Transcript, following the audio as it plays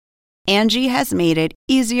Angie has made it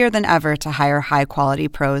easier than ever to hire high-quality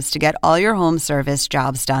pros to get all your home service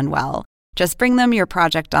jobs done well. Just bring them your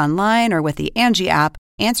project online or with the Angie app,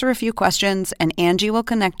 answer a few questions, and Angie will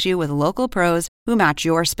connect you with local pros who match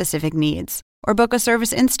your specific needs. Or book a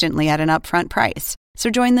service instantly at an upfront price. So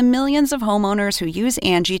join the millions of homeowners who use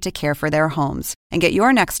Angie to care for their homes and get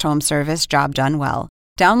your next home service job done well.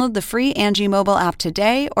 Download the free Angie mobile app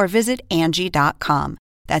today or visit Angie.com.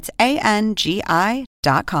 That's ANGI.com.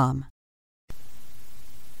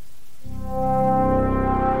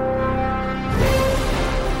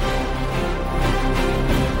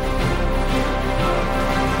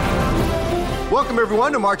 Welcome,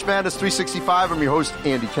 everyone, to March Madness 365. I'm your host,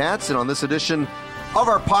 Andy Katz, and on this edition of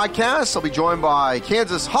our podcast, I'll be joined by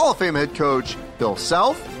Kansas Hall of Fame head coach Bill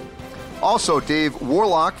Self, also Dave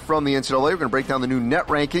Worlock from the NCAA. We're going to break down the new net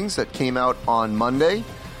rankings that came out on Monday,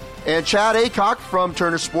 and Chad Aycock from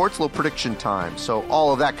Turner Sports, a little prediction time. So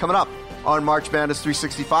all of that coming up on March Madness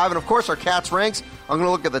 365. And, of course, our Cats ranks. I'm going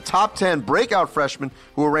to look at the top 10 breakout freshmen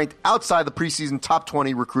who were ranked outside the preseason top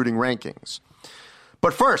 20 recruiting rankings.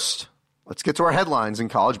 But first, let's get to our headlines in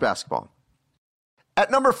college basketball.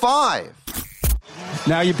 At number 5.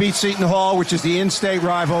 Now you beat Seton Hall, which is the in-state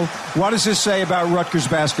rival. What does this say about Rutgers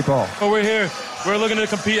basketball? Well, we're here. We're looking to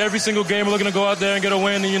compete every single game. We're looking to go out there and get a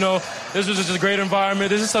win. And, this was just a great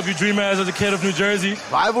environment. This is stuff you dream as a kid of New Jersey.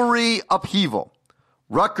 Rivalry upheaval.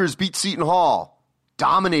 Rutgers beat Seton Hall,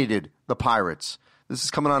 dominated the Pirates. This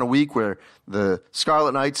is coming on a week where the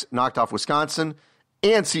Scarlet Knights knocked off Wisconsin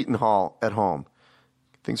and Seton Hall at home.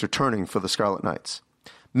 Things are turning for the Scarlet Knights.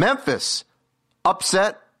 Memphis,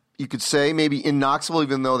 upset, you could say, maybe in Knoxville,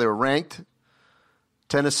 even though they were ranked.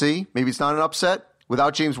 Tennessee, maybe it's not an upset.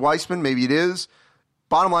 Without James Weissman, maybe it is.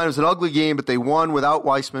 Bottom line, it was an ugly game, but they won without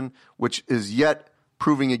Weissman, which is yet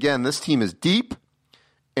proving again this team is deep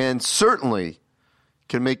and certainly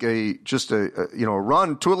can make a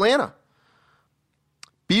run to Atlanta.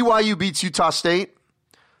 BYU beats Utah State.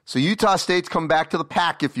 So Utah State's come back to the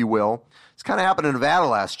pack, if you will. It's kind of happened in Nevada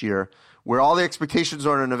last year, where all the expectations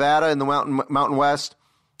are in Nevada in the Mountain West,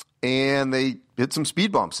 and they hit some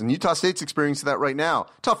speed bumps. And Utah State's experiencing that right now.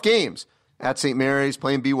 Tough games at St. Mary's,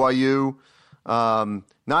 playing BYU.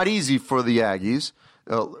 Not easy for the Aggies.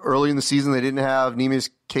 Early in the season, they didn't have Neemias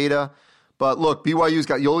Queta. But look, BYU's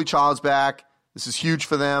got Yoli Childs back. This is huge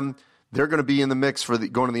for them. They're going to be in the mix for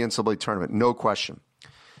going to the NCAA tournament, no question.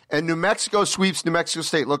 And New Mexico sweeps New Mexico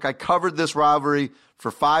State. Look, I covered this rivalry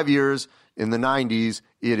for 5 years in the 90s.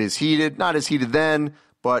 It is heated, not as heated then,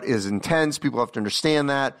 but is intense. People have to understand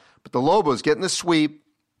that. But the Lobos getting the sweep.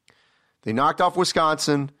 They knocked off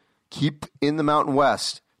Wisconsin, keep in the Mountain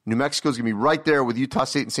West. New Mexico's going to be right there with Utah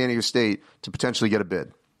State and San Diego State to potentially get a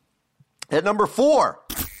bid. At number 4.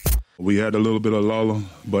 We had a little bit of lull,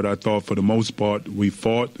 but I thought for the most part we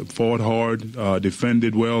fought hard,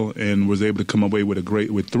 defended well, and was able to come away with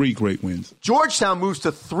 3 great wins. Georgetown moves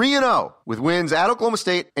to 3-0 with wins at Oklahoma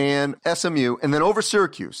State and SMU, and then over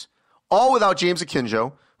Syracuse, all without James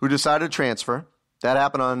Akinjo, who decided to transfer. That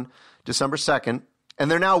happened on December 2nd, and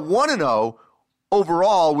they're now 1-0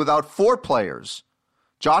 overall without 4 players: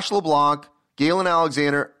 Josh LeBlanc, Galen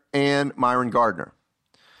Alexander, and Myron Gardner.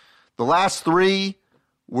 The last 3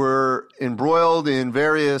 were embroiled in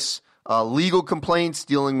various legal complaints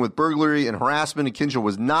dealing with burglary and harassment. Akinjo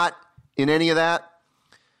was not in any of that.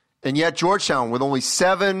 And yet Georgetown, with only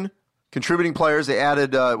 7 contributing players, they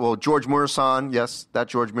added, George Murasan. Yes, that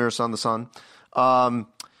George Murasan, the son.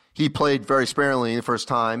 He played very sparingly the first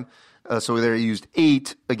time. So they used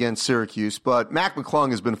 8 against Syracuse. But Mac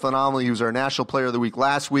McClung has been phenomenal. He was our National Player of the Week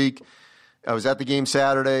last week. I was at the game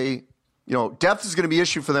Saturday. Depth is going to be an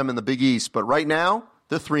issue for them in the Big East. But right now,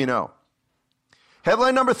 they're 3-0.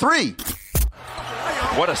 Headline number 3.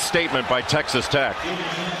 What a statement by Texas Tech.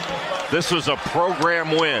 This was a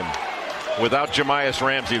program win without Jamias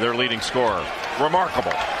Ramsey, their leading scorer.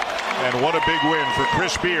 Remarkable. And what a big win for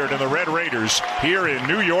Chris Beard and the Red Raiders here in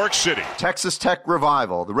New York City. Texas Tech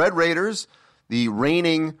revival. The Red Raiders, the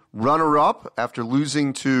reigning runner-up after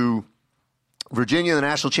losing to Virginia in the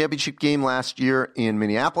national championship game last year in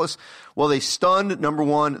Minneapolis. Well, they stunned number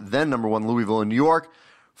 1 Louisville in New York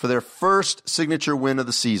for their first signature win of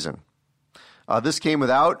the season. This came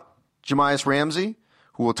without Jamias Ramsey,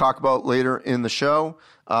 who we'll talk about later in the show.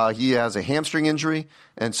 He has a hamstring injury,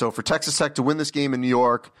 and so for Texas Tech to win this game in New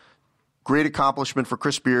York, great accomplishment for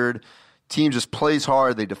Chris Beard. Team just plays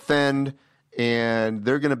hard, they defend, and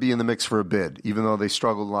they're going to be in the mix for a bid, even though they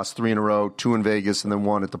struggled and lost 3 in a row, 2 in Vegas, and then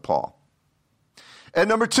 1 at DePaul. At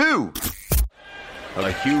number 2.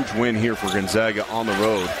 A huge win here for Gonzaga on the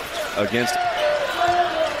road against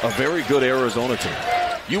a very good Arizona team.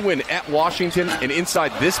 You win at Washington and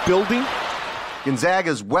inside this building?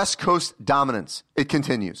 Gonzaga's West Coast dominance, it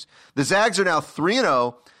continues. The Zags are now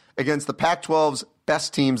 3-0 against the Pac-12's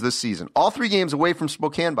best teams this season. All 3 games away from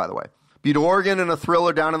Spokane, by the way. Beat Oregon in a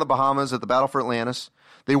thriller down in the Bahamas at the Battle for Atlantis.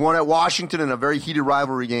 They won at Washington in a very heated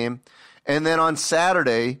rivalry game. And then on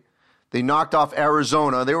Saturday, they knocked off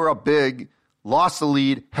Arizona. They were up big, lost the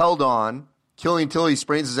lead, held on. Killian Tilly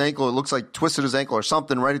sprains his ankle. It looks like twisted his ankle or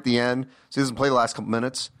something right at the end. So he doesn't play the last couple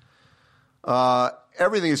minutes.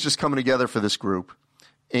 Everything is just coming together for this group.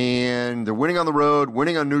 And they're winning on the road,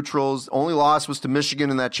 winning on neutrals. Only loss was to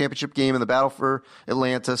Michigan in that championship game in the Battle for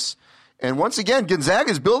Atlantis. And once again,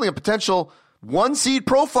 Gonzaga is building a potential 1-seed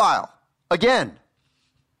profile. Again,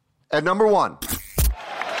 at number 1.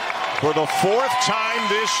 For the 4th time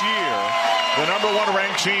this year, the number 1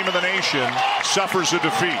 ranked team in the nation suffers a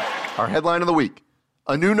defeat. Our headline of the week,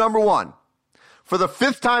 a new number 1. For the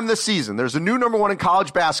 5th time this season, there's a new number 1 in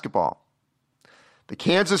college basketball. The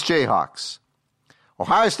Kansas Jayhawks.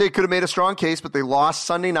 Ohio State could have made a strong case, but they lost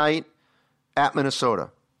Sunday night at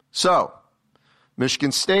Minnesota. So,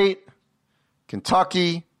 Michigan State,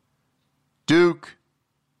 Kentucky, Duke,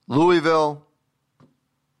 Louisville,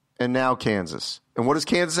 and now Kansas. And what does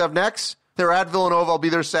Kansas have next? They're at Villanova. I'll be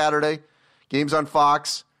there Saturday. Games on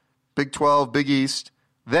Fox, Big 12, Big East.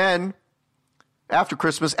 Then, after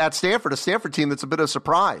Christmas, at Stanford, a Stanford team that's a bit of a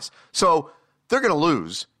surprise. So, they're going to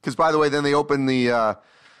lose because, by the way, then they open the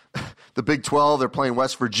Big 12. They're playing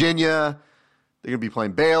West Virginia. They're going to be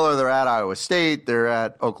playing Baylor. They're at Iowa State. They're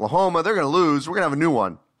at Oklahoma. They're going to lose. We're going to have a new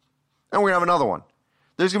one. And we're going to have another one.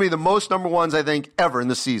 There's going to be the most number 1s, I think, ever in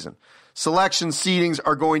this season. Selection seedings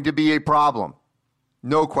are going to be a problem.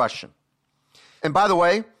 No question. And by the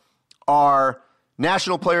way, our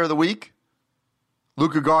National Player of the Week,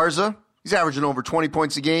 Luka Garza, he's averaging over 20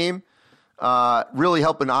 points a game, really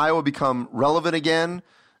helping Iowa become relevant again.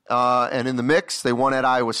 And in the mix, they won at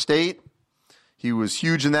Iowa State. He was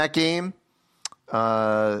huge in that game.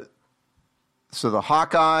 So the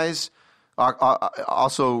Hawkeyes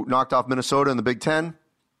also knocked off Minnesota in the Big Ten.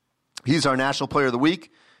 He's our National Player of the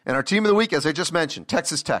Week. And our Team of the Week, as I just mentioned,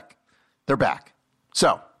 Texas Tech. They're back.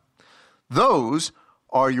 So those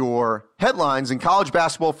are your headlines in college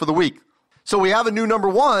basketball for the week. So we have a new number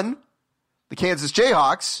 1, the Kansas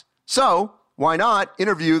Jayhawks. So why not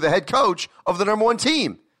interview the head coach of the number 1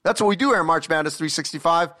 team? That's what we do here in March Madness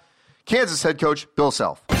 365. Kansas head coach Bill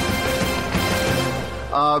Self.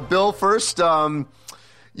 Bill, first,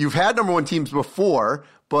 you've had number 1 teams before,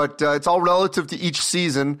 but it's all relative to each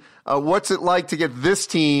season. What's it like to get this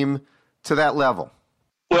team to that level?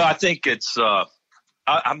 Well, I think it's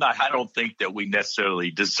I don't think that we necessarily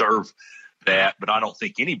deserve that, but I don't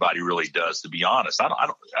think anybody really does, to be honest.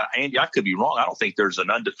 Andy, I could be wrong. I don't think there's an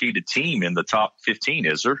undefeated team in the top 15,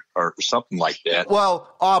 is there, or something like that?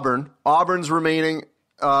 Well, Auburn's remaining,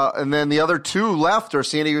 and then the other 2 left are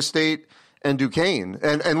San Diego State and Duquesne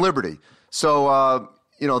and Liberty. So,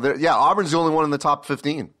 Auburn's the only one in the top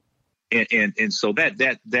 15. And so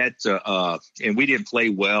and we didn't play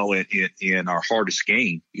well in our hardest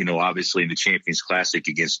game, obviously in the Champions Classic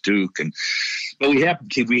against Duke, but we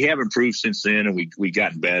have improved since then, and we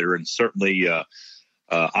gotten better, and certainly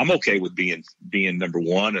I'm okay with being number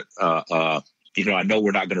 1. I know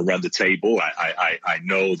we're not going to run the table. I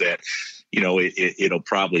know that it'll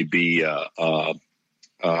probably be a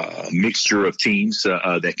mixture of teams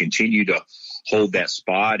that continue to hold that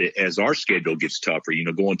spot as our schedule gets tougher,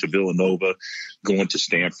 going to Villanova, going to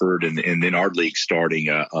Stanford, and then our league starting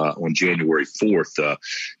on January 4th.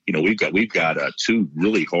 We've got 2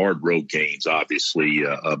 really hard road games, obviously,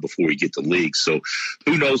 before we get the league. So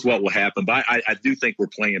who knows what will happen. But I do think we're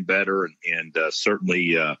playing better, and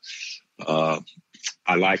certainly I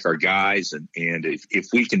like our guys. And if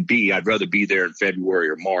we can I'd rather be there in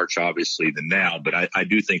February or March, obviously, than now. But I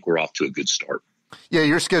do think we're off to a good start. Yeah,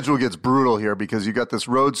 your schedule gets brutal here because you got this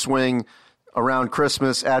road swing around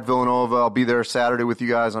Christmas at Villanova. I'll be there Saturday with you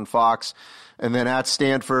guys on Fox. And then at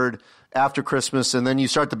Stanford after Christmas. And then you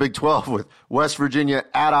start the Big 12 with West Virginia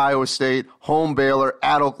at Iowa State, home Baylor,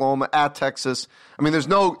 at Oklahoma, at Texas. I mean,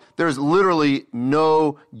 there's literally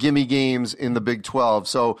no gimme games in the Big 12.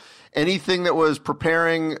 So anything that was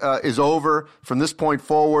preparing is over. From this point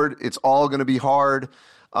forward, it's all going to be hard.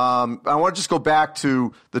 I want to just go back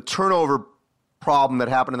to the turnover problem that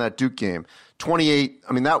happened in that Duke game. 28,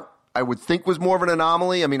 I mean, that I would think was more of an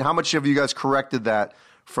anomaly. I mean, how much have you guys corrected that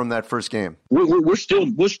from that first game? We're still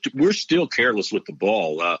careless with the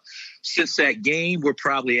ball. Since that game,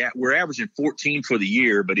 we're averaging 14 for the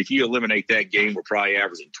year, but if you eliminate that game, we're probably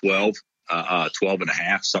averaging 12.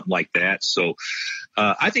 12.5, something like that. So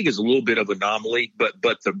I think it's a little bit of an anomaly, but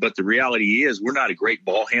the reality is we're not a great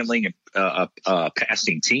ball handling and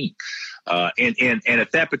passing team. And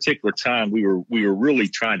at that particular time, we were really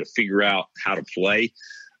trying to figure out how to play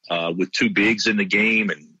with two bigs in the game,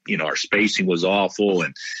 and our spacing was awful,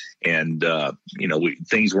 and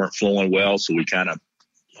things weren't flowing well, so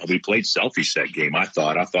we played selfish that game. I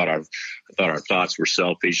thought our thoughts were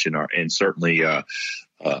selfish, and certainly our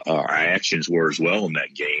actions were as well in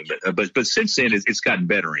that game. But since then it's gotten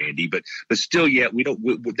better, Andy. But still, yet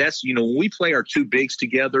that's when we play our two bigs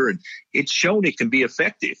together, and it's shown it can be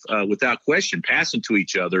effective without question, passing to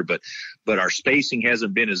each other. But our spacing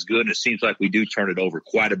hasn't been as good, and it seems like we do turn it over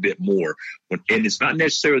quite a bit more. And it's not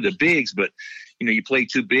necessarily the bigs, but you play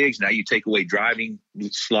two bigs, now you take away driving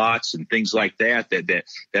slots and things like that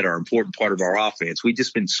are an important part of our offense. We've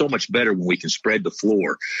just been so much better when we can spread the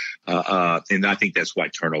floor. And I think that's why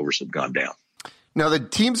turnovers have gone down. Now, the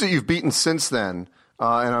teams that you've beaten since then,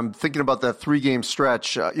 and I'm thinking about that 3-game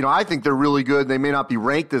stretch, I think they're really good. They may not be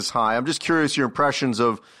ranked this high. I'm just curious your impressions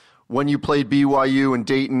of when you played BYU and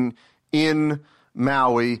Dayton in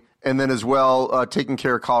Maui, and then as well taking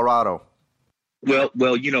care of Colorado. Well,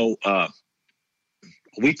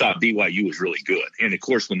 we thought BYU was really good, and of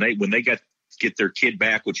course when they get their kid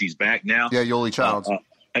back, which he's back now. Yeah, Yoli Childs.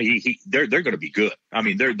 They're going to be good. I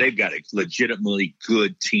mean, they've got a legitimately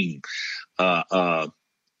good team. I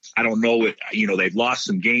don't know it. They've lost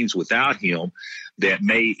some games without him that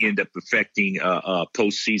may end up affecting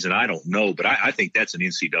postseason. I don't know, but I think that's an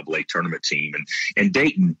NCAA tournament team, and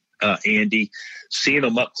Dayton. Andy, seeing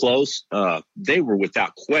them up close, they were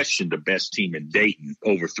without question the best team in Dayton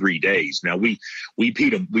over 3 days. Now we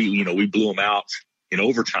beat them. We blew them out in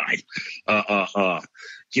overtime.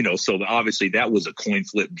 So obviously that was a coin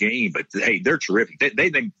flip game. But hey, they're terrific.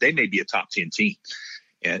 They may be a top 10 team.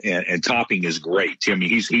 And Topping is great. I mean,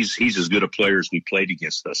 he's as good a player as we played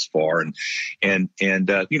against thus far. And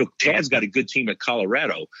Tad's got a good team at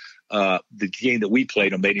Colorado. The game that we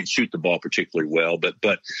played them, they didn't shoot the ball particularly well,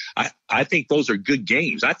 but I think those are good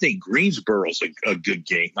games. I think Greensboro's a good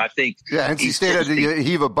game. I think NC State had to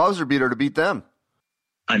heave a buzzer beater to beat them.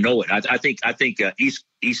 I know it. I think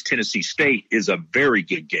East Tennessee State is a very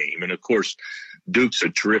good game, and of course Duke's a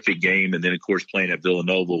terrific game, and then of course playing at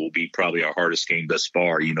Villanova will be probably our hardest game thus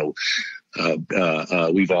far. We've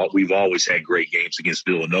always had great games against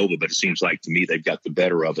Villanova, but it seems like to me they've got the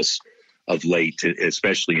better of us of late,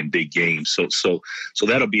 especially in big games. So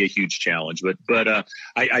that'll be a huge challenge. But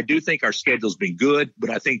I do think our schedule's been good, but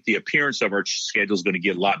I think the appearance of our schedule is going to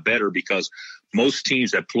get a lot better because most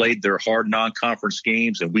teams have played their hard non-conference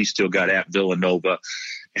games, and we still got at Villanova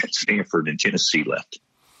and Stanford and Tennessee left.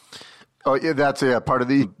 Oh, yeah, that's part of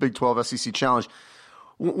the Big 12 SEC Challenge.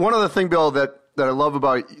 One other thing, Bill, that I love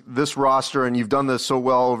about this roster, and you've done this so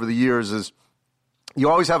well over the years, is you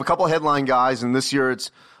always have a couple of headline guys, and this year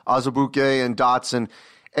it's Azubuike and Dotson,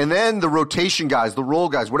 and then the rotation guys, the role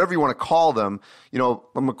guys, whatever you want to call them,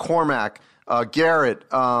 McCormack, Garrett,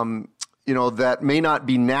 that may not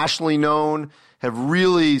be nationally known, have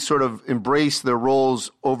really sort of embraced their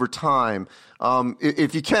roles over time.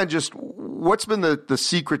 If you can, just what's been the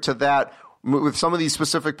secret to that with some of these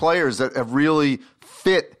specific players that have really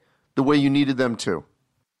fit the way you needed them to?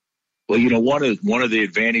 Well, one of the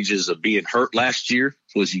advantages of being hurt last year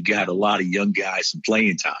was you got a lot of young guys some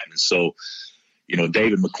playing time. And so,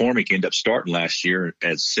 David McCormack ended up starting last year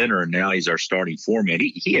as center, and now he's our starting foreman.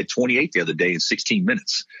 He had 28 the other day in 16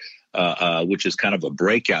 minutes, which is kind of a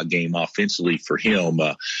breakout game offensively for him.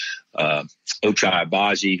 Ochai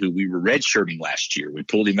Agbaji, who we were redshirting last year, we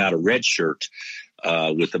pulled him out of redshirt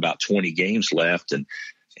with about 20 games left, and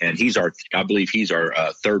I believe he's our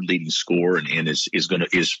third leading scorer, and is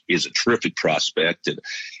a terrific prospect.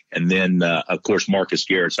 And then of course Marcus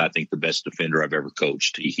Garrett's, I think, the best defender I've ever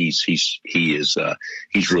coached. He's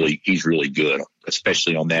really good,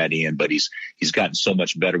 especially on that end. But he's gotten so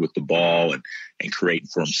much better with the ball and creating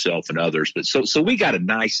for himself and others. But so we got a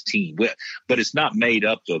nice team, but it's not made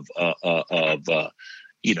up of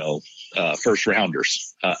first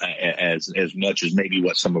rounders as much as maybe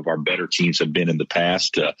what some of our better teams have been in the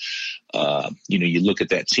past. You look at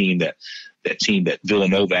that team that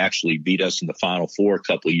Villanova actually beat us in the Final Four a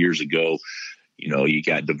couple of years ago. You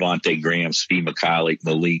got Devontae Graham, Steve McCulloch,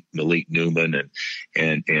 Malik Newman,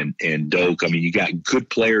 and Doak. I mean, you got good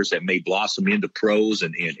players that may blossom into pros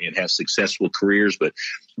and have successful careers, but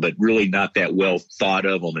really not that well thought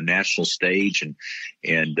of on the national stage.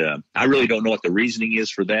 And I really don't know what the reasoning is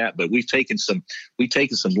for that, but we've taken some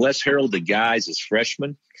less heralded guys as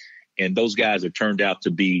freshmen, and those guys have turned out to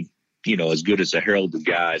be as good as a herald of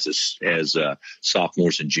guys as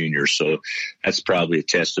sophomores and juniors. So that's probably a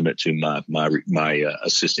testament to my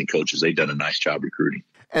assistant coaches. They've done a nice job recruiting.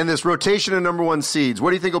 And this rotation of number one seeds,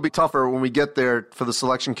 what do you think will be tougher when we get there for the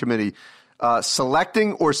selection committee?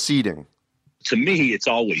 Selecting or seeding? To me, it's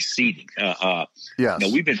always seeding.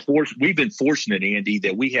 Yes. We've been fortunate, Andy,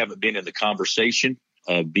 that we haven't been in the conversation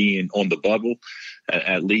of being on the bubble,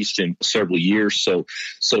 at least in several years. So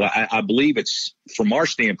I believe it's, from our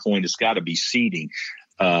standpoint, it's got to be seeding.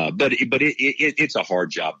 But it's a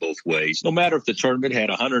hard job both ways. No matter if the tournament had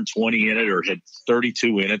 120 in it or had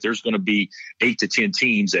 32 in it, there's going to be 8 to 10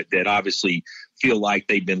 teams that obviously feel like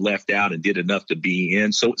they've been left out and did enough to be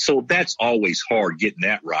in. So that's always hard, getting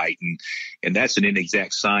that right. And that's an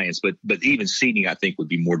inexact science. But even seeding, I think, would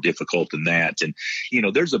be more difficult than that. And,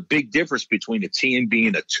 there's a big difference between a team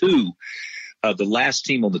being a 2, the last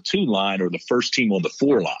team on the 2 line, or the first team on the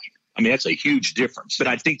 4 line. I mean, that's a huge difference. But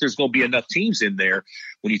I think there's going to be enough teams in there.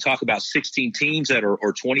 When you talk about 16 teams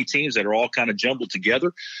or 20 teams that are all kind of jumbled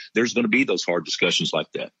together, there's going to be those hard discussions like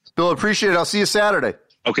that. Bill, appreciate it. I'll see you Saturday.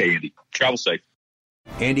 Okay, Andy. Travel safe.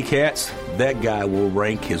 Andy Katz, that guy will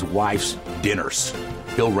rank his wife's dinners.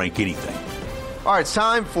 He'll rank anything. All right, it's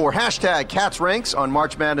time for hashtag Katz Ranks on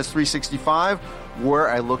March Madness 365, where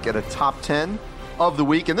I look at a top 10 of the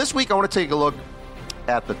week. And this week I want to take a look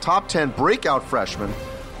at the top 10 breakout freshmen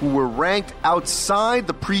who were ranked outside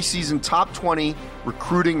the preseason top 20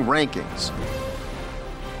 recruiting rankings.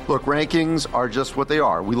 Look, rankings are just what they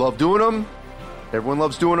are. We love doing them. Everyone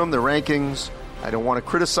loves doing them. They're rankings. I don't want to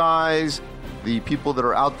criticize the people that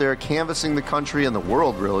are out there canvassing the country and the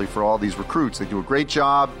world, really, for all these recruits. They do a great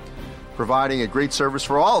job providing a great service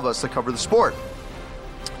for all of us that cover the sport.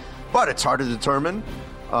 But it's hard to determine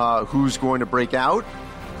who's going to break out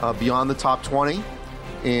beyond the top 20.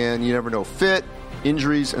 And you never know fit,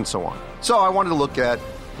 injuries, and so on. So I wanted to look at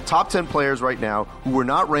the top 10 players right now who were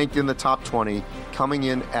not ranked in the top 20 coming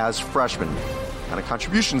in as freshmen. What kind of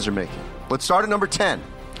contributions they're making. Let's start at number 10.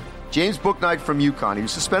 James Bouknight from UConn. He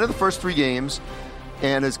was suspended the first 3 games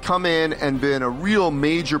and has come in and been a real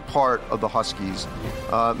major part of the Huskies.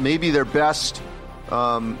 Maybe their best,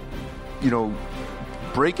 breakout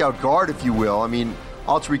guard, if you will. I mean,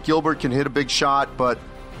 Alterique Gilbert can hit a big shot, but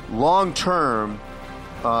long term,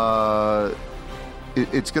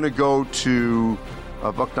 it's going to go to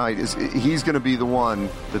Bouknight. He's going to be the one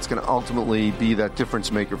that's going to ultimately be that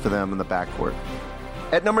difference maker for them in the backcourt.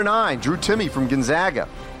 At number 9, Drew Timme from Gonzaga.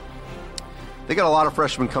 They got a lot of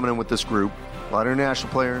freshmen coming in with this group, a lot of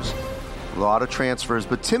international players, a lot of transfers,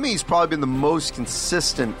 but Timme's probably been the most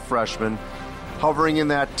consistent freshman, hovering in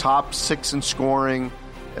that top 6 in scoring.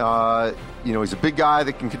 He's a big guy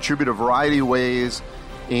that can contribute a variety of ways,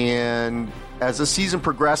 and as the season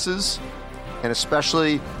progresses, and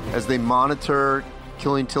especially as they monitor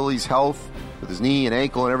Killian Tilly's health with his knee and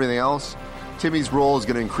ankle and everything else, Timmy's role is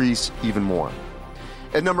going to increase even more.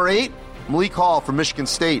 At number 8, Malik Hall from Michigan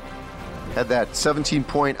State had that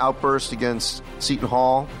 17-point outburst against Seton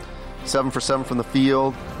Hall, 7 for 7 from the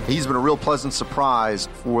field. He's been a real pleasant surprise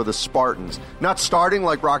for the Spartans. Not starting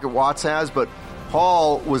like Rocket Watts has, but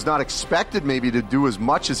Hall was not expected maybe to do as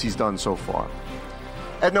much as he's done so far.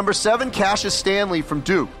 At number 7, Cassius Stanley from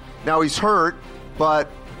Duke. Now he's hurt, but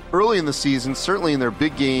early in the season, certainly in their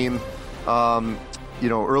big game,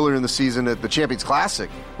 earlier in the season at the Champions Classic,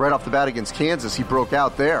 right off the bat against Kansas, he broke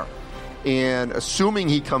out there. And assuming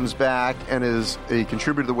he comes back and is a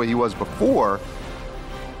contributor the way he was before,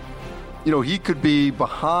 he could be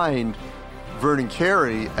behind Vernon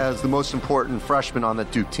Carey as the most important freshman on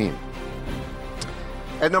that Duke team.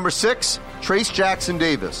 At number 6, Trace Jackson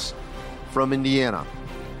Davis from Indiana.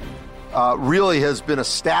 Really has been a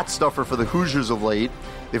stat stuffer for the Hoosiers of late.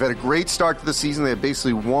 They've had a great start to the season. They had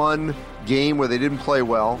basically one game where they didn't play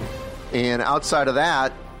well. And outside of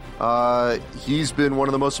that, he's been one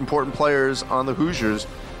of the most important players on the Hoosiers,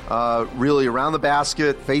 really around the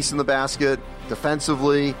basket, facing the basket,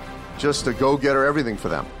 defensively, just a go-getter, everything for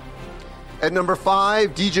them. At number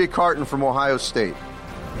 5, DJ Carton from Ohio State.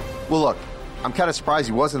 Well, look, I'm kind of surprised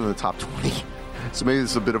he wasn't in the top 20, so maybe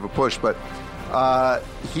this is a bit of a push, but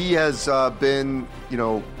he has been,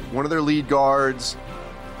 one of their lead guards.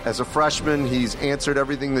 As a freshman, he's answered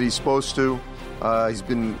everything that he's supposed to. He's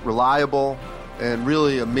been reliable and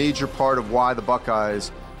really a major part of why the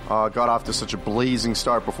Buckeyes got off to such a blazing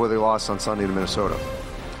start before they lost on Sunday to Minnesota.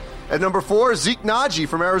 At number 4, Zeke Naji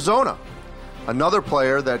from Arizona. Another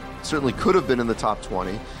player that certainly could have been in the top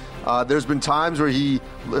 20. There's been times where he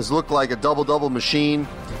has looked like a double-double machine,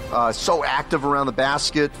 so active around the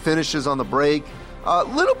basket, finishes on the break. A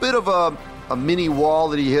little bit of a mini wall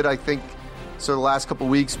that he hit, I think, sort of the last couple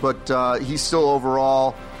weeks, but he's still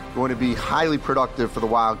overall going to be highly productive for the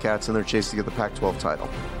Wildcats in their chase to get the Pac-12 title.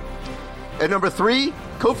 At number 3,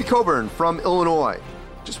 Kofi Cockburn from Illinois.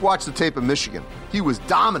 Just watch the tape of Michigan. He was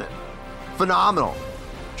dominant, phenomenal,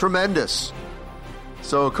 tremendous.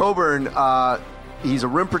 So Cockburn, he's a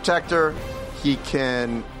rim protector. He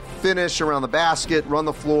can finish around the basket, run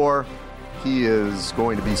the floor. He is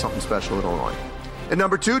going to be something special at Illinois. At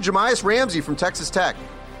number 2, Jamias Ramsey from Texas Tech.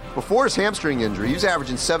 Before his hamstring injury, he was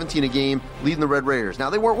averaging 17 a game, leading the Red Raiders. Now,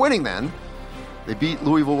 they weren't winning then. They beat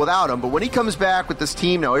Louisville without him. But when he comes back with this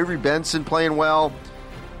team, now Avery Benson playing well,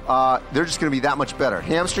 they're just going to be that much better.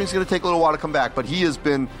 Hamstring's going to take a little while to come back, but he has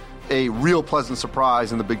been a real pleasant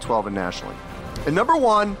surprise in the Big 12 and nationally. And number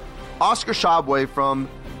 1, Oscar Tshiebwe from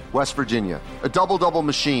West Virginia, a double-double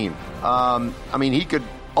machine. He could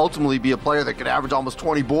ultimately be a player that could average almost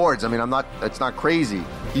 20 boards. That's not crazy.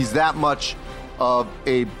 He's that much of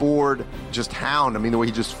a board just hound. The way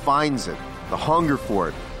he just finds it, the hunger for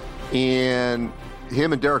it. And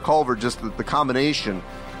him and Derek Culver, just the combination,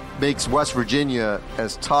 makes West Virginia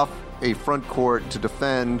as tough a front court to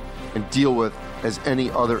defend and deal with as any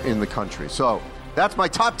other in the country. So that's my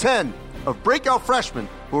top 10 of breakout freshmen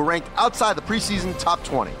who are ranked outside the preseason top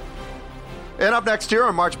 20. And up next here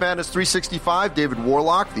on March Madness 365, David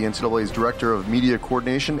Worlock, the NCAA's Director of Media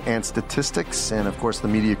Coordination and Statistics, and of course the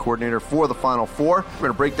media coordinator for the Final Four. We're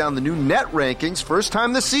going to break down the new net rankings. First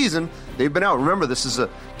time this season they've been out. Remember, this is a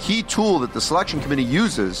key tool that the selection committee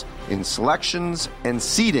uses in selections and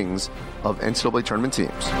seedings of NCAA tournament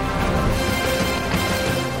teams.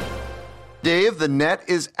 Dave, the net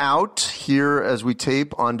is out here as we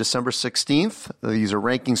tape on December 16th. These are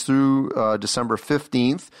rankings through December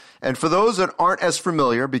 15th. And for those that aren't as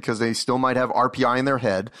familiar, because they still might have RPI in their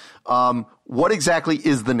head, what exactly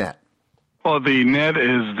is the net? Well, the net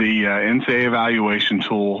is the NCAA evaluation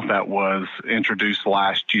tool that was introduced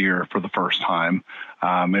last year for the first time.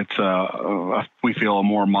 It's, we feel, a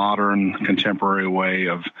more modern, contemporary way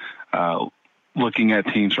of looking at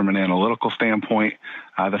teams from an analytical standpoint.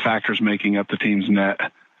 The factors making up the team's net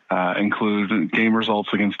include game results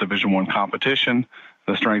against Division I competition,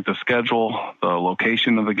 the strength of schedule, the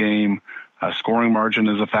location of the game, scoring margin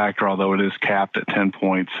is a factor, although it is capped at 10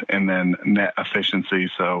 points, and then net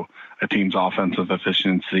efficiency, so a team's offensive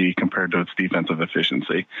efficiency compared to its defensive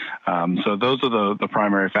efficiency. So those are the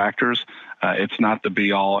primary factors. It's not the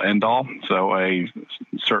be-all, end-all, so a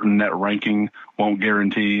certain net ranking won't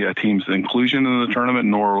guarantee a team's inclusion in the tournament,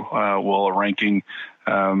 nor will a ranking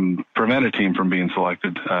prevent a team from being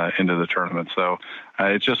selected into the tournament. So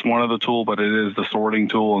it's just one of the tools, but it is the sorting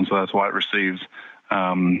tool, and so that's why it receives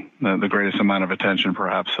the greatest amount of attention,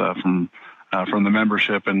 perhaps, from the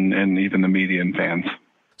membership and even the media and fans.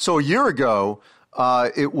 So a year ago,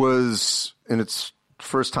 it was, in its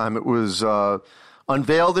first time, it was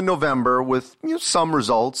unveiled in November with some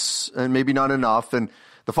results and maybe not enough. And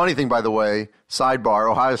the funny thing, by the way, sidebar,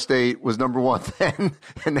 Ohio State was number 1 then,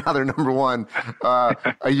 and now they're number 1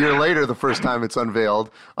 a year later, the first time it's unveiled.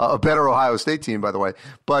 A better Ohio State team, by the way.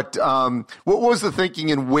 But what was the thinking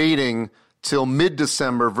in waiting till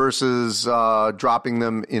mid-December versus dropping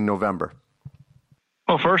them in November?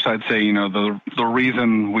 Well, first I'd say, the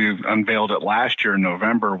reason we unveiled it last year in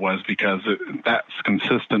November was because that's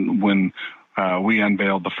consistent when we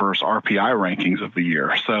unveiled the first RPI rankings of the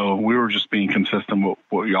year. So we were just being consistent with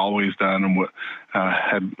what we always done and what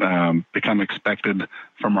had become expected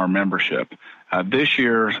from our membership. This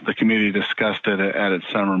year, the committee discussed it at its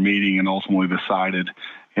summer meeting and ultimately decided,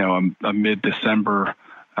 a mid-December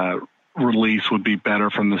release would be better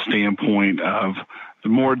from the standpoint of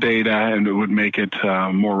more data, and it would make it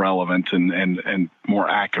more relevant and more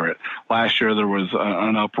accurate. Last year, there was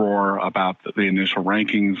an uproar about the initial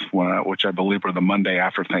rankings, which I believe were the Monday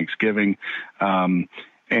after Thanksgiving. And,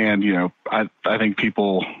 I think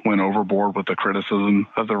people went overboard with the criticism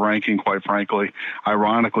of the ranking, quite frankly.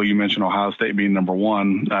 Ironically, you mentioned Ohio State being number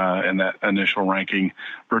 1 in that initial ranking.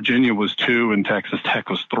 Virginia was 2 and Texas Tech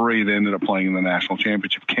was 3. They ended up playing in the national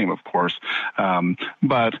championship game, of course.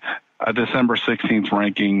 But a December 16th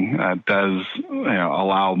ranking does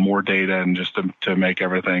allow more data and just to make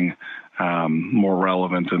everything more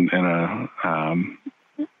relevant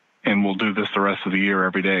and we'll do this the rest of the year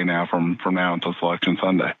every day now from now until Selection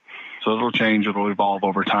Sunday. So it'll change, it'll evolve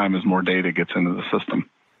over time as more data gets into the system.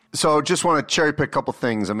 So just want to cherry pick a couple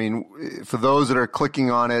things. For those that are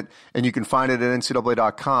clicking on it, and you can find it at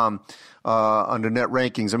NCAA.com under net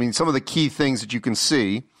rankings, some of the key things that you can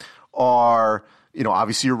see are,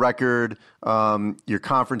 obviously your record, your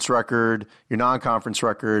conference record, your non-conference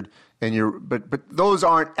record, and but those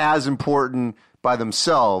aren't as important by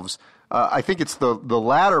themselves. I think it's the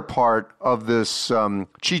latter part of this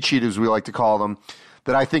cheat sheet, as we like to call them,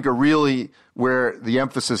 that I think are really where the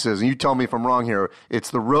emphasis is. And you tell me if I'm wrong here. It's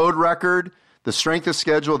the road record, the strength of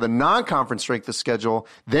schedule, the non-conference strength of schedule.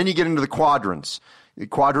 Then you get into the quadrants.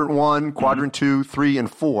 Quadrant 1, Quadrant 2, 3, and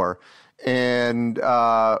 4. And,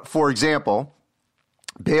 for example,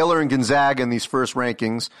 Baylor and Gonzaga in these first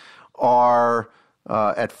rankings are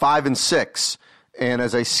at 5 and 6. And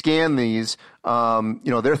as I scan these,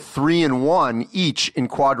 they're 3 and 1 each in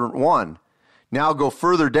Quadrant 1. Now go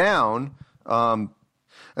further down, I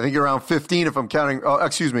think around 15 if I'm counting,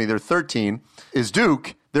 they're 13, is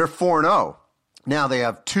Duke. They're 4-0. Now they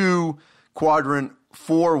have 2 Quadrant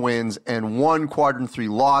 4 wins and 1 Quadrant 3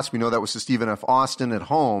 loss. We know that was to Stephen F. Austin at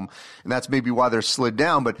home, and that's maybe why they're slid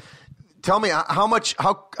down. But tell me,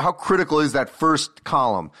 how critical is that first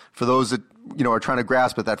column for those that are trying to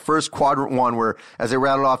grasp it? That first Quadrant 1, where as they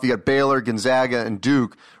rattled off, you got Baylor, Gonzaga, and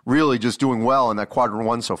Duke really just doing well in that Quadrant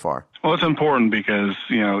 1 so far. Well, it's important because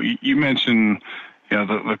you mentioned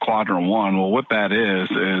the Quadrant 1. Well, what that is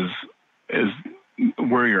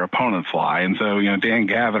where your opponents lie. And so, Dan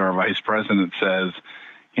Gavitt, our vice president, says,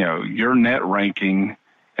 your net ranking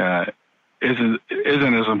isn't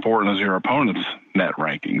as important as your opponent's net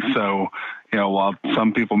ranking. So, while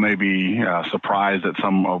some people may be surprised at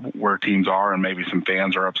some of where teams are, and maybe some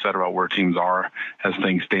fans are upset about where teams are as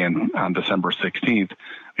things stand on December 16th,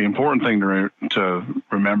 the important thing to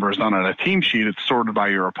remember is not on a team sheet, it's sorted by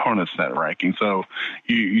your opponent's net ranking. So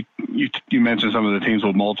you mentioned some of the teams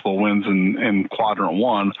with multiple wins in Quadrant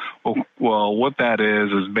 1. Well, what that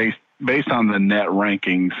is based on the net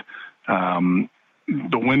rankings.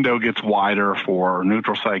 The window gets wider for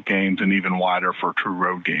neutral site games and even wider for true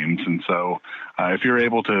road games. And so if you're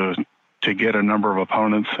able to get a number of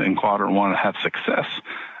opponents in Quadrant 1 and have success,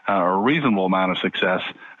 or a reasonable amount of success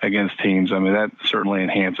against teams, I mean, that certainly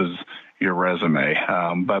enhances your resume.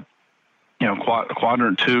 But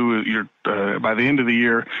Quadrant 2, by the end of the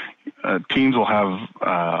year, teams will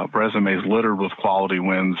have resumes littered with quality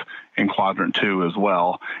wins in Quadrant 2 as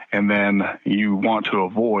well. And then you want to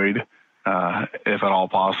avoid, if at all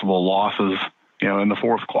possible, losses, in the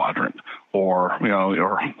fourth quadrant, or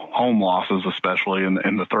home losses, especially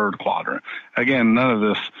in the third quadrant. Again, none of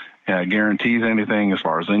this guarantees anything as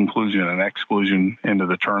far as inclusion and exclusion into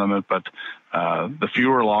the tournament, but the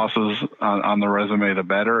fewer losses on the resume, the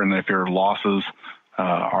better. And if your losses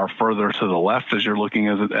are further to the left as you're looking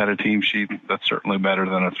at a team sheet, that's certainly better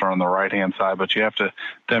than if they're on the right-hand side. But you have to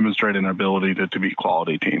demonstrate an ability to beat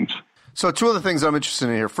quality teams. So 2 other things I'm interested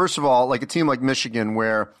in here. First of all, like a team like Michigan,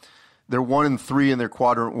 where they're 1 and 3 in their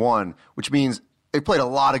Quadrant 1, which means they played a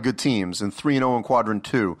lot of good teams, and 3-0 in Quadrant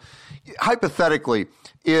 2. Hypothetically,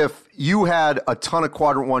 if you had a ton of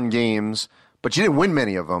Quadrant 1 games, but you didn't win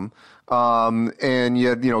many of them, and you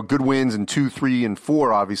had good wins in 2, 3, and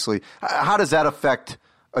 4, obviously, how does that affect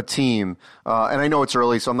a team? And I know it's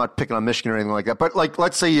early, so I'm not picking on Michigan or anything like that. But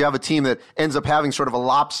let's say you have a team that ends up having sort of a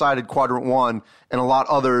lopsided Quadrant 1 and a lot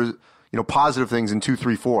other positive things in 2,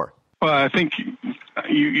 3, 4. Well, I think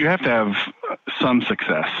you have to have some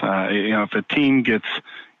success. If a team gets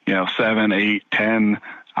 7, 8, 10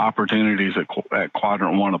 opportunities at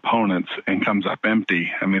Quadrant 1 opponents and comes up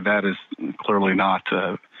empty, I mean, that is clearly not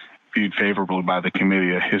viewed favorably by the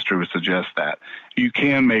committee. History would suggest that. You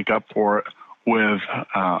can make up for it with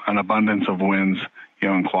an abundance of wins,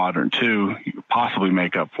 in Quadrant 2, you possibly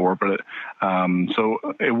make up for it, but so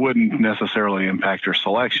it wouldn't necessarily impact your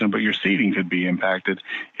selection, but your seeding could be impacted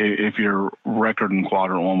if your record in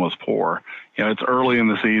Quadrant 1 was poor. It's early in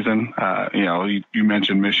the season. You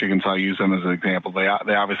mentioned Michigan, so I use them as an example. They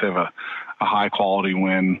obviously have a high quality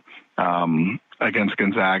win against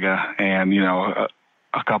Gonzaga, and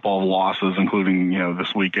a couple of losses, including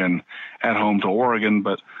this weekend at home to Oregon,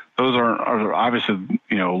 but those are obviously,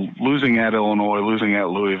 losing at Illinois, losing at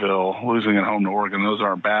Louisville, losing at home to Oregon. Those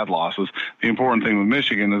aren't bad losses. The important thing with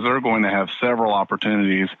Michigan is they're going to have several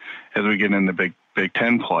opportunities as we get into Big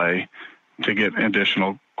Ten play to get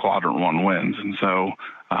additional Quadrant 1 wins. And so,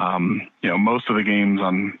 most of the games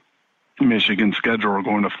on Michigan's schedule are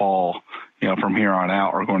going to fall, from here on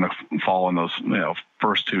out, are going to fall in those,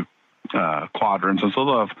 first 2 quadrants. And so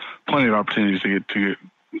they'll have plenty of opportunities to get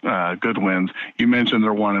good wins. You mentioned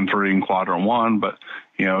they're 1 and 3 in Quadrant 1, but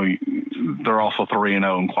they're also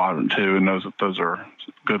 3-0 in Quadrant 2, and those are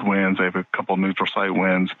good wins. They have a couple neutral site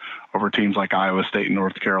wins over teams like Iowa State and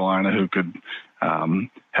North Carolina, who could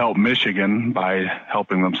help Michigan by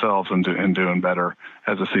helping themselves and doing better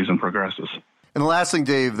as the season progresses. And the last thing,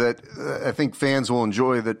 Dave, that I think fans will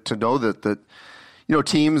enjoy to know that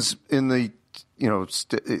teams in the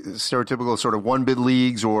stereotypical sort of 1-bid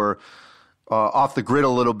leagues or off the grid a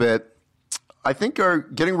little bit, I think are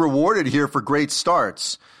getting rewarded here for great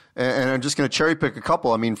starts. and I'm just going to cherry pick a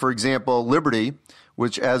couple. I mean, for example, Liberty,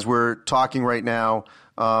 which as we're talking right now,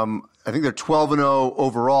 I think they're 12-0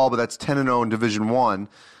 overall, but that's 10-0 in Division I.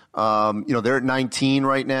 They're at 19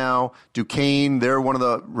 right now. Duquesne, they're one of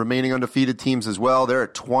the remaining undefeated teams as well. They're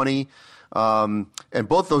at 20. And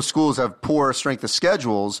both those schools have poor strength of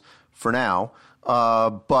schedules for now,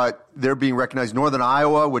 but they're being recognized. Northern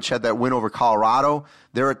Iowa, which had that win over Colorado,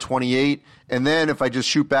 they're at 28. And then if I just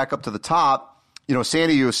shoot back up to the top, San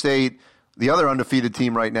Diego State, the other undefeated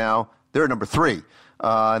team right now, they're at number 3.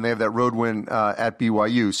 And they have that road win at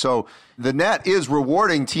BYU. So the net is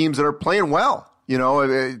rewarding teams that are playing well,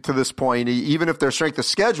 to this point, even if their strength of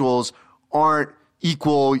schedules aren't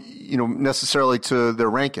equal, necessarily to their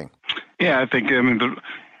ranking. Yeah, I think,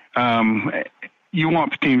 you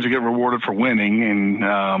want teams to get rewarded for winning, and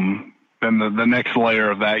then the next layer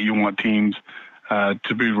of that, you want teams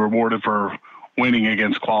to be rewarded for winning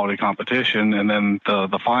against quality competition. And then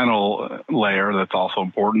the final layer that's also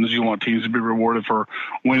important is you want teams to be rewarded for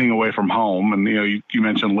winning away from home. And, you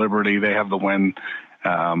mentioned Liberty. They have the win,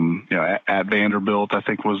 at Vanderbilt, I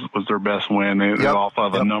think was their best win. They also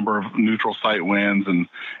have a number of neutral site wins, and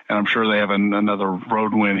I'm sure they have another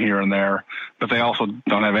road win here and there, but they also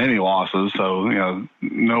don't have any losses. So,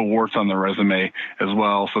 no warts on their resume as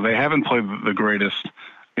well. So they haven't played the greatest,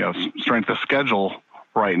 strength of schedule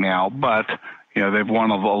right now, but they've won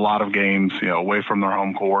a lot of games, away from their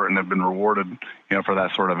home court, and have been rewarded, for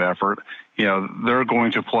that sort of effort. They're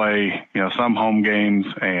going to play, some home games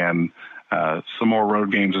and some more road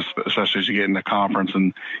games, especially as you get into conference.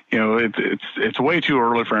 And, it's way too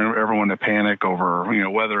early for everyone to panic over,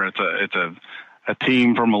 whether it's a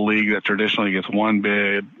team from a league that traditionally gets one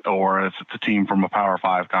bid or if it's a team from a Power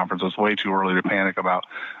 5 conference. It's way too early to panic about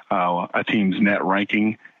a team's net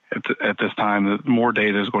ranking. At this time, more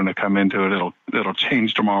data is going to come into it. It'll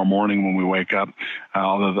change tomorrow morning when we wake up.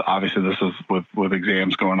 Although obviously this is with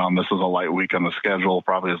exams going on, this is a light week on the schedule,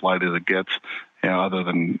 probably as light as it gets, other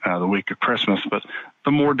than the week of Christmas. But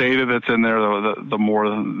the more data that's in there, the more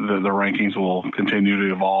the rankings will continue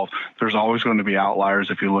to evolve. There's always going to be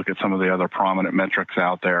outliers. If you look at some of the other prominent metrics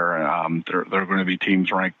out there, there are going to be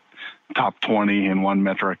teams ranked top 20 in one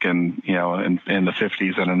metric and, in the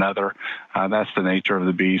 50s in another. That's the nature of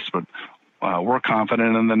the beast, but we're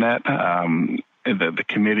confident in the net. The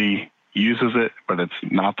committee uses it, but it's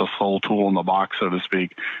not the sole tool in the box, so to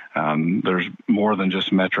speak. There's more than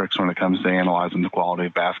just metrics when it comes to analyzing the quality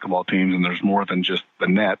of basketball teams, and there's more than just the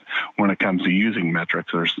net when it comes to using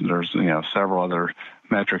metrics. There's several other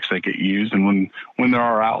metrics that get used, and when there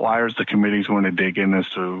are outliers, the committee's going to dig in as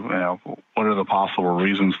to what are the possible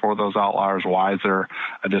reasons for those outliers. Why is there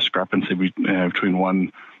a discrepancy between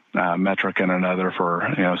one metric and another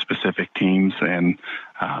for specific teams? And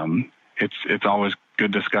it's always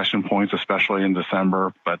good discussion points, especially in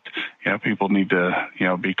December. But people need to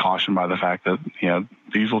be cautioned by the fact that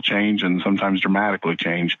these will change and sometimes dramatically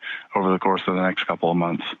change over the course of the next couple of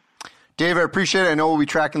months. Dave, I appreciate it. I know we'll be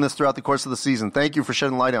tracking this throughout the course of the season. Thank you for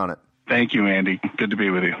shedding light on it. Thank you, Andy. Good to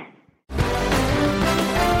be with you.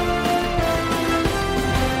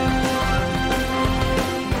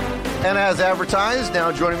 And as advertised,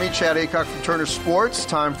 now joining me, Chad Aycock from Turner Sports.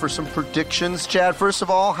 Time for some predictions. Chad, first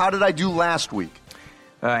of all, how did I do last week?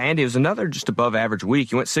 Andy, it was another just above average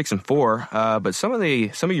week. You went 6-4, but some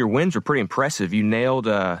of your wins were pretty impressive. You nailed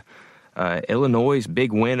Illinois'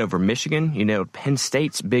 big win over Michigan. You nailed Penn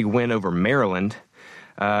State's big win over Maryland,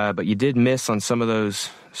 but you did miss on some of those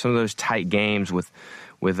tight games with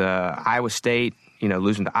Iowa State.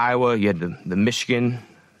 Losing to Iowa. You had the Michigan,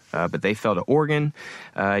 but they fell to Oregon.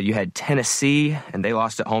 You had Tennessee, and they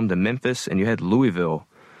lost at home to Memphis, and you had Louisville,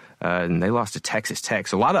 and they lost to Texas Tech.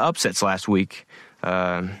 So a lot of upsets last week.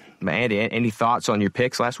 Andy, any thoughts on your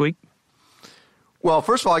picks last week? Well,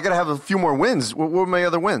 first of all, I got to have a few more wins. What were my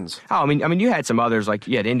other wins? Oh, I mean, you had some others. Like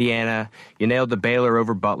you had Indiana. You nailed the Baylor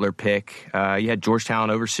over Butler pick. You had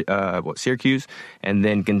Georgetown over Syracuse, and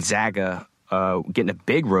then Gonzaga getting a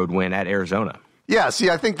big road win at Arizona. Yeah,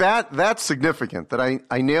 see, I think that's significant. That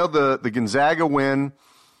I nailed the Gonzaga win.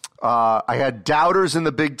 I had doubters in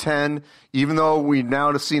the Big Ten, even though we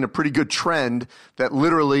now have seen a pretty good trend that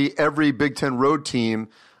literally every Big Ten road team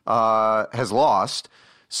has lost.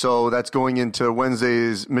 So that's going into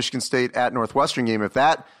Wednesday's Michigan State at Northwestern game. If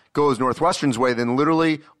that goes Northwestern's way, then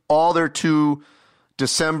literally all their 2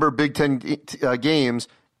 December Big Ten games,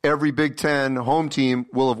 every Big Ten home team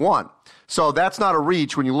will have won. So that's not a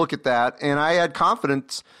reach when you look at that. And I had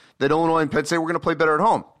confidence that Illinois and Penn State were going to play better at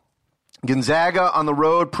home. Gonzaga on the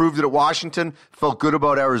road proved it at Washington, felt good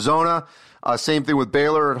about Arizona. Same thing with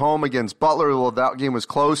Baylor at home against Butler, although that game was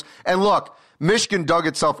close. And look, Michigan dug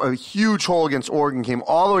itself a huge hole against Oregon, came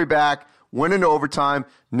all the way back, went into overtime,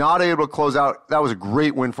 not able to close out. That was a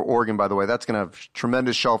great win for Oregon, by the way. That's going to have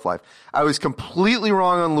tremendous shelf life. I was completely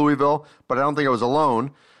wrong on Louisville, but I don't think I was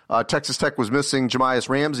alone. Texas Tech was missing Jamias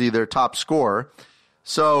Ramsey, their top scorer.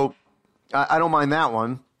 So I don't mind that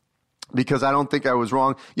one because I don't think I was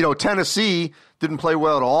wrong. Tennessee didn't play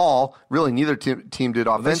well at all. Really, neither team did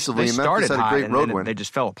offensively. They started Memphis had a great road win. They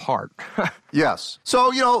just fell apart. Yes. So,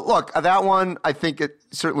 look, that one, I think it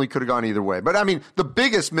certainly could have gone either way. But, I mean, the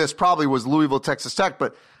biggest miss probably was Louisville, Texas Tech.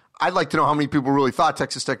 But I'd like to know how many people really thought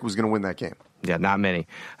Texas Tech was going to win that game. Yeah, not many.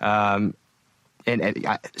 And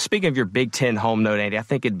speaking of your Big Ten home note, Andy, I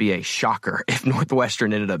think it'd be a shocker if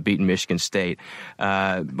Northwestern ended up beating Michigan State.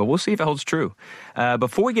 But we'll see if it holds true.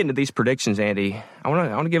 Before we get into these predictions, Andy, I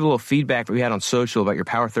want to give a little feedback that we had on social about your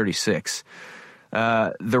Power 36.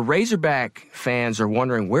 The Razorback fans are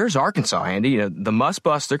wondering, where's Arkansas, Andy? The Must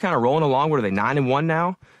Bus, they're kind of rolling along. What are they, 9-1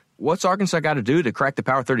 now? What's Arkansas got to do to crack the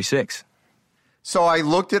Power 36? So I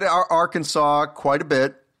looked at Arkansas quite a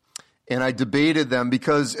bit. And I debated them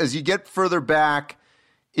because as you get further back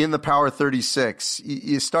in the Power 36,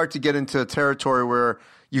 you start to get into a territory where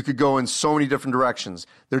you could go in so many different directions.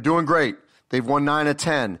 They're doing great. They've won 9 of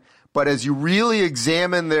 10. But as you really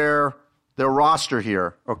examine their roster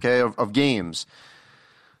here, okay, of games,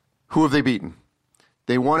 who have they beaten?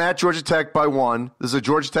 They won at Georgia Tech by 1. This is a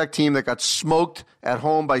Georgia Tech team that got smoked at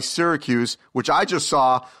home by Syracuse, which I just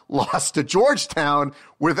saw lost to Georgetown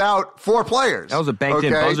without 4 players. That was a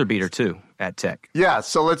banked-in buzzer beater, too, at Tech. Yeah,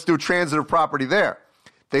 so let's do transitive property there.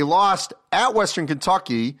 They lost at Western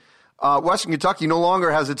Kentucky. Western Kentucky no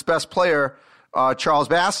longer has its best player, Charles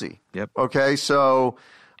Bassey. Yep. Okay, so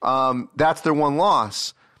that's their one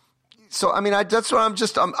loss. So, I mean, that's what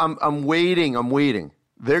I'm waiting. I'm waiting.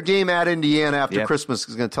 Their game at Indiana after Christmas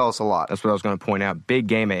is going to tell us a lot. That's what I was going to point out. Big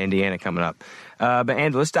game at Indiana coming up. But,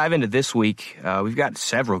 Andy, let's dive into this week. We've got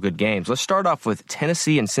several good games. Let's start off with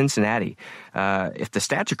Tennessee and Cincinnati. If the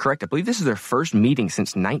stats are correct, I believe this is their first meeting since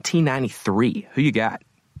 1993. Who you got?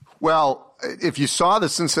 Well, if you saw the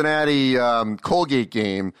Cincinnati Colgate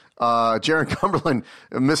game, Jaron Cumberland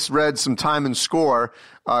misread some time and score.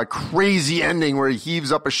 Crazy ending where he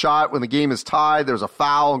heaves up a shot when the game is tied. There's a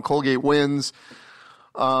foul and Colgate wins.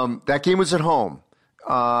 That game was at home.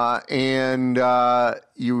 And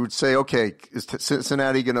you would say, okay, is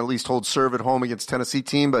Cincinnati going to at least hold serve at home against Tennessee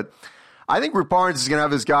team? But I think Rick Barnes is going to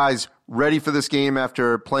have his guys ready for this game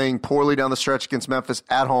after playing poorly down the stretch against Memphis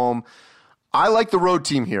at home. I like the road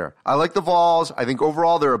team here. I like the Vols. I think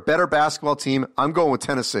overall they're a better basketball team. I'm going with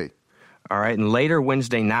Tennessee. All right, and later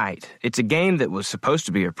Wednesday night, it's a game that was supposed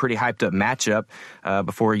to be a pretty hyped-up matchup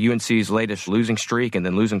before UNC's latest losing streak and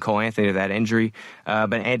then losing Cole Anthony to that injury.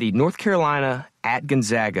 But, Andy, North Carolina at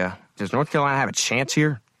Gonzaga. Does North Carolina have a chance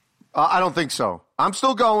here? I don't think so. I'm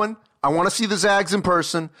still going. I want to see the Zags in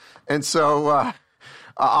person, and so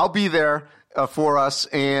I'll be there for us.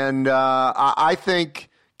 And I think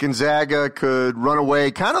Gonzaga could run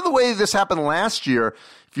away, kind of the way this happened last year.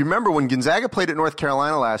 If you remember when Gonzaga played at North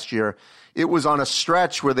Carolina last year, it was on a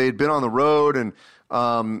stretch where they had been on the road and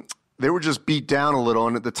they were just beat down a little,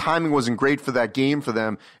 and the timing wasn't great for that game for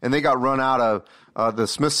them, and they got run out of the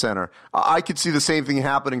Smith Center. I could see the same thing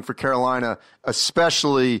happening for Carolina,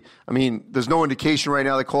 especially, I mean, there's no indication right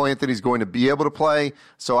now that Cole Anthony's going to be able to play,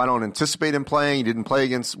 so I don't anticipate him playing. He didn't play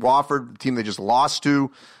against Wofford, the team they just lost to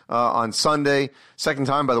on Sunday. Second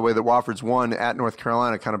time, by the way, that Wofford's won at North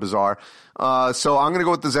Carolina, kind of bizarre. So I'm going to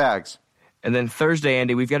go with the Zags. And then Thursday,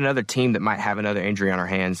 Andy, we've got another team that might have another injury on our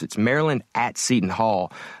hands. It's Maryland at Seton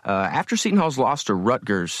Hall. After Seton Hall's loss to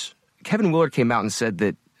Rutgers, Kevin Willard came out and said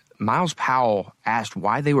that Miles Powell asked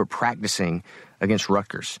why they were practicing against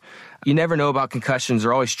Rutgers. You never know about concussions.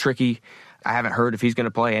 They're always tricky. I haven't heard if he's going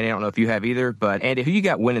to play, and I don't know if you have either. But, Andy, who you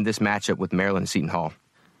got winning this matchup with Maryland and Seton Hall?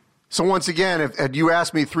 So once again, had you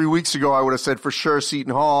asked me 3 weeks ago, I would have said for sure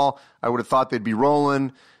Seton Hall. I would have thought they'd be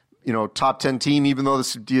rolling. Top 10 team, even though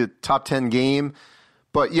this would be a top 10 game.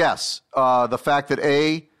 But yes, the fact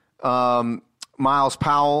that Miles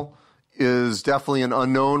Powell is definitely an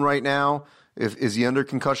unknown right now. Is he under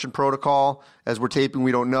concussion protocol? As we're taping,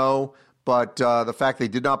 we don't know. But the fact they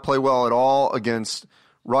did not play well at all against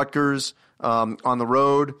Rutgers on the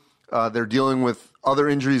road, they're dealing with other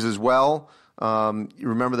injuries as well. You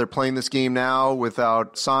remember they're playing this game now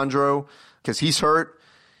without Sandro because he's hurt.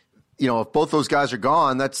 If both those guys are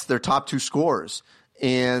gone, that's their top 2 scorers.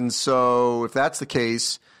 And so if that's the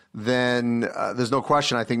case, then there's no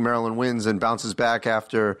question I think Maryland wins and bounces back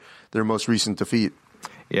after their most recent defeat.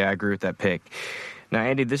 Yeah, I agree with that pick. Now,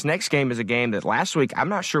 Andy, this next game is a game that last week I'm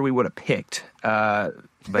not sure we would have picked.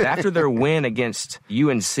 But after their win against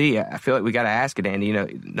UNC, I feel like we got to ask it, Andy.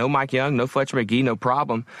 No Mike Young, no Fletcher McGee, no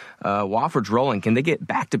problem. Wofford's rolling. Can they get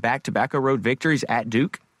back-to-back Tobacco Road victories at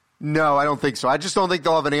Duke? No, I don't think so. I just don't think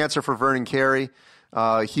they'll have an answer for Vernon Carey.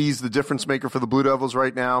 He's the difference maker for the Blue Devils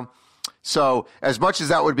right now. So as much as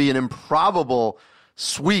that would be an improbable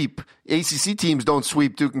sweep, ACC teams don't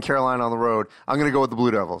sweep Duke and Carolina on the road. I'm going to go with the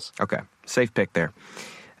Blue Devils. Okay, safe pick there.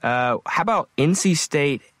 How about NC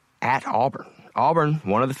State at Auburn? Auburn,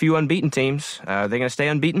 one of the few unbeaten teams. Are they going to stay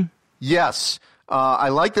unbeaten? Yes. I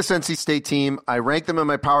like this NC State team. I rank them in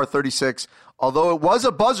my Power 36, although it was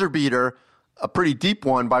a buzzer beater, a pretty deep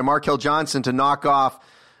one by Markel Johnson to knock off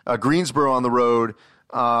Greensboro on the road.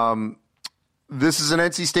 This is an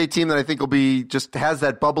NC State team that I think will be just has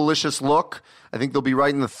that bubblicious look. I think they'll be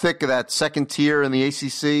right in the thick of that second tier in the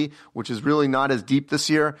ACC, which is really not as deep this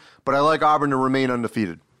year. But I like Auburn to remain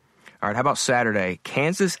undefeated. All right, how about Saturday?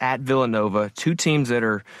 Kansas at Villanova, two teams that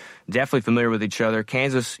are definitely familiar with each other.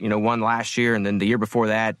 Kansas, won last year, and then the year before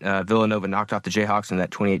that, Villanova knocked off the Jayhawks in that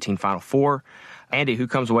 2018 Final Four. Andy, who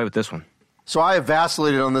comes away with this one? So I have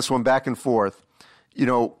vacillated on this one back and forth.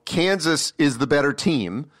 Kansas is the better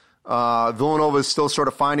team. Villanova is still sort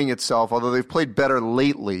of finding itself, although they've played better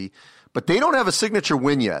lately. But they don't have a signature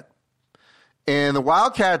win yet. And the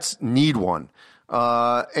Wildcats need one.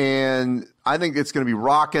 And I think it's going to be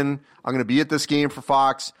rocking. I'm going to be at this game for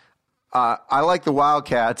Fox. I like the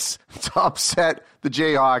Wildcats to upset the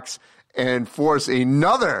Jayhawks and force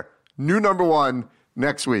another new number one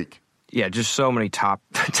next week. Yeah, just so many top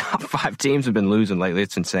five teams have been losing lately.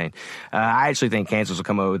 It's insane. I actually think Kansas will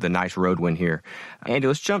come out with a nice road win here. Andy,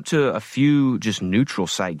 let's jump to a few just neutral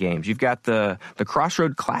site games. You've got the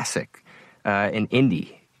Crossroad Classic in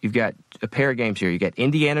Indy. You've got a pair of games here. You got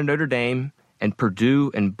Indiana, Notre Dame, and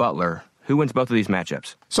Purdue and Butler. Who wins both of these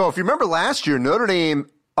matchups? So if you remember last year, Notre Dame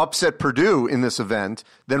upset Purdue in this event.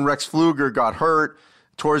 Then Rex Pfluger got hurt,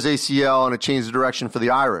 tore his ACL, and it changed the direction for the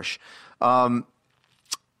Irish.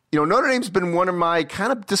 Notre Dame's been one of my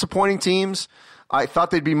kind of disappointing teams. I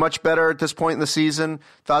thought they'd be much better at this point in the season.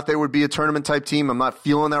 Thought they would be a tournament-type team. I'm not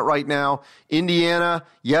feeling that right now. Indiana,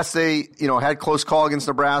 yes, they had close call against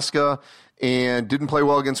Nebraska and didn't play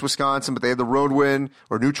well against Wisconsin, but they had the road win,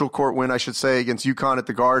 or neutral court win, I should say, against UConn at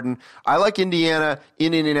the Garden. I like Indiana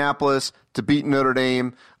in Indianapolis to beat Notre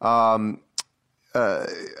Dame. I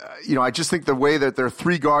just think the way that their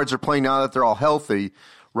three guards are playing now that they're all healthy,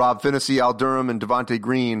 Rob Finney, Al Durham, and Devontae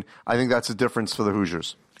Green, I think that's a difference for the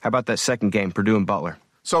Hoosiers. How about that second game, Purdue and Butler?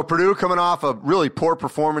 So Purdue coming off a really poor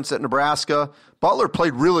performance at Nebraska. Butler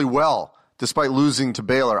played really well despite losing to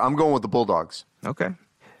Baylor. I'm going with the Bulldogs. Okay.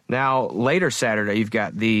 Now, later Saturday, you've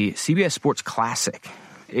got the CBS Sports Classic.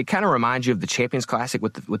 It kind of reminds you of the Champions Classic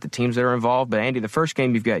with the teams that are involved. But, Andy, the first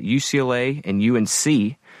game, you've got UCLA and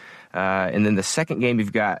UNC. And then the second game,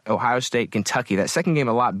 you've got Ohio State, Kentucky. That second game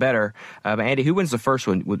a lot better. But, Andy, who wins the first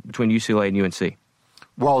one between UCLA and UNC?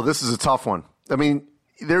 Well, this is a tough one. I mean,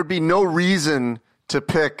 there'd be no reason to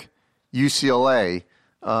pick UCLA,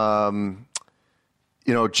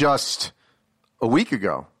 just a week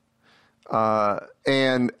ago.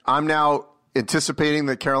 And I'm now anticipating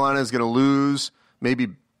that Carolina is going to lose maybe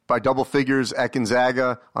by double figures at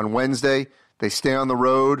Gonzaga on Wednesday. They stay on the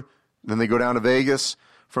road. Then they go down to Vegas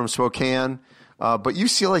from Spokane. But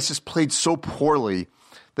UCLA's just played so poorly.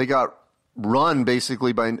 They got run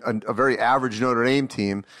basically by a very average Notre Dame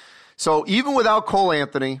team. So even without Cole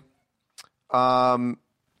Anthony, I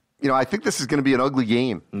think this is going to be an ugly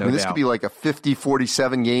game. This could be like a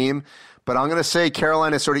 50-47 game. But I'm going to say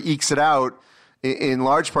Carolina sort of ekes it out in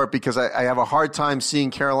large part because I have a hard time seeing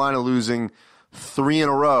Carolina losing 3 in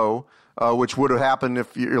a row, which would have happened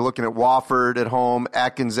if you're looking at Wofford at home,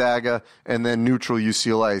 at Gonzaga, and then neutral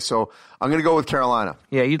UCLA. So I'm going to go with Carolina.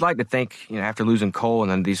 Yeah, you'd like to think, after losing Cole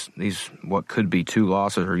and then these what could be 2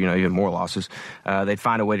 losses or, even more losses, they'd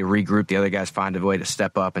find a way to regroup. The other guys find a way to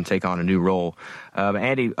step up and take on a new role.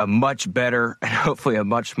 Andy, a much better and hopefully a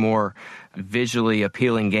much more visually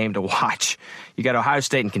appealing game to watch. You got Ohio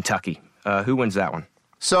State and Kentucky. Who wins that one?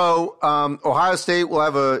 So Ohio State will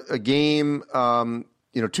have a game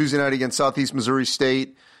Tuesday night against Southeast Missouri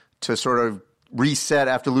State to sort of reset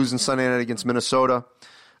after losing Sunday night against Minnesota.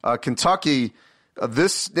 Kentucky,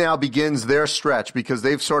 this now begins their stretch because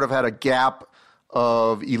they've sort of had a gap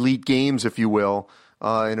of elite games, if you will.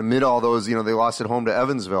 And amid all those, they lost at home to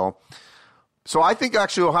Evansville. So I think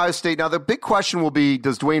actually Ohio State, now the big question will be,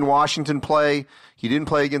 does Dwayne Washington play? He didn't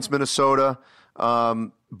play against Minnesota.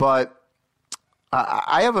 But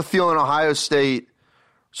I have a feeling Ohio State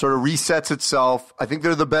sort of resets itself. I think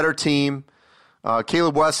they're the better team.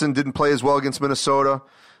 Caleb Wesson didn't play as well against Minnesota.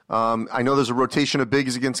 I know there's a rotation of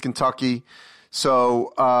bigs against Kentucky.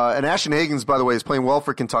 So, and Ashton Hagans, by the way, is playing well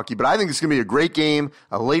for Kentucky, but I think it's going to be a great game,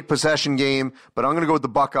 a late possession game, but I'm going to go with the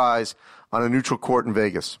Buckeyes on a neutral court in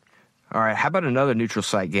Vegas. All right, how about another neutral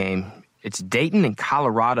site game? It's Dayton and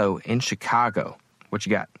Colorado in Chicago. What you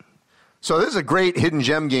got? So this is a great hidden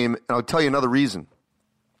gem game, and I'll tell you another reason.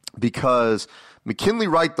 Because McKinley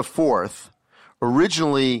Wright IV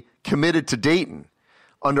originally committed to Dayton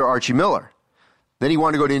under Archie Miller. Then he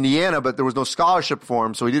wanted to go to Indiana, but there was no scholarship for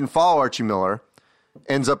him, so he didn't follow Archie Miller.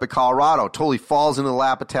 Ends up at Colorado. Totally falls into the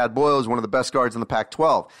lap of Tad Boyle, who's one of the best guards in the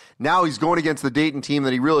Pac-12. Now he's going against the Dayton team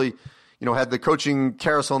that he really, had the coaching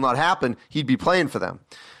carousel not happen, he'd be playing for them.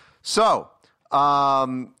 So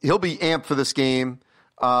he'll be amped for this game.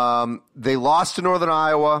 They lost to Northern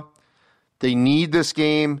Iowa. They need this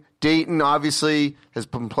game. Dayton, obviously, has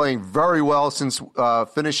been playing very well since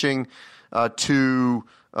finishing to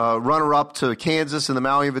runner-up to Kansas in the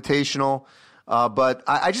Maui Invitational. But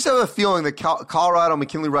I just have a feeling that Colorado and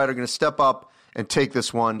McKinley Wright are going to step up and take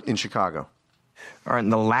this one in Chicago. All right, in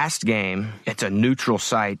the last game, it's a neutral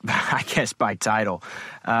site, I guess, by title.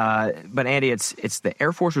 But, Andy, it's the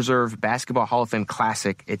Air Force Reserve Basketball Hall of Fame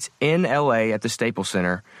Classic. It's in L.A. at the Staples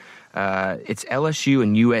Center. It's LSU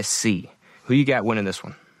and USC. Who you got winning this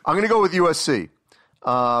one? I'm going to go with USC.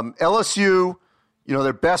 LSU,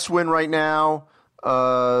 their best win right now.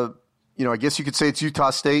 I guess you could say it's Utah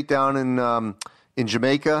State down in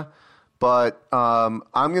Jamaica. But I'm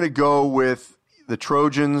going to go with the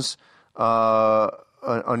Trojans. Onekwa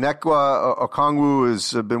Okongwu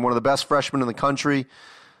has been one of the best freshmen in the country.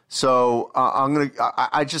 So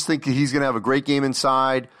I just think that he's going to have a great game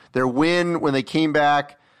inside. Their win when they came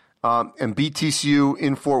back and beat TCU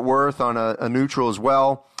in Fort Worth on a neutral as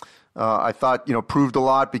well, I thought, proved a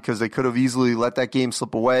lot because they could have easily let that game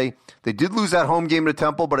slip away. They did lose that home game to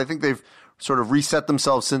Temple, but I think they've sort of reset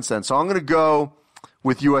themselves since then. So I'm going to go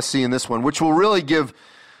with USC in this one, which will really give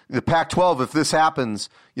the Pac-12, if this happens,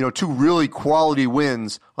 two really quality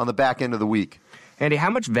wins on the back end of the week. Andy, how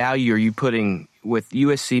much value are you putting with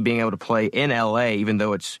USC being able to play in L.A., even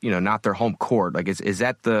though it's not their home court? Like, is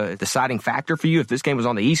that the deciding factor for you? If this game was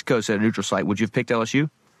on the East Coast at a neutral site, would you have picked LSU?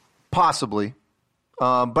 Possibly.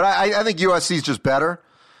 But I think USC is just better.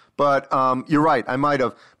 But you're right, I might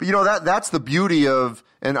have. But that's the beauty of,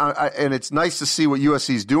 and it's nice to see what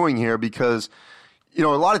USC is doing here because, a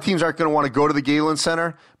lot of teams aren't going to want to go to the Galen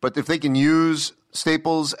Center, but if they can use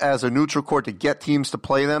Staples as a neutral court to get teams to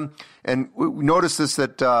play them, and we noticed this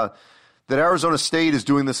that Arizona State is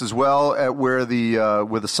doing this as well at where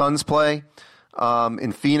the Suns play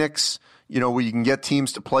in Phoenix, where you can get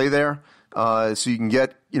teams to play there. So you can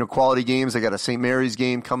get, quality games. They got a St. Mary's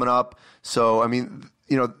game coming up. So,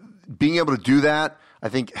 being able to do that, I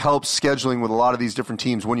think helps scheduling with a lot of these different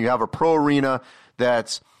teams. When you have a pro arena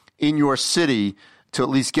that's in your city to at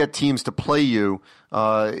least get teams to play you,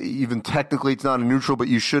 even technically it's not a neutral, but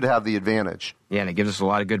you should have the advantage. Yeah, and it gives us a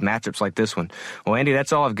lot of good matchups like this one. Well, Andy,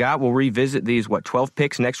 that's all I've got. We'll revisit these, 12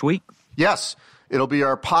 picks next week? Yes. It'll be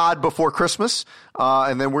our pod before Christmas,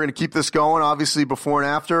 and then we're going to keep this going, obviously, before and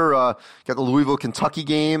after. Got the Louisville-Kentucky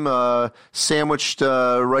game sandwiched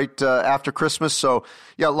right after Christmas. So,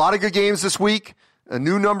 yeah, a lot of good games this week. A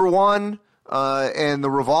new number one, and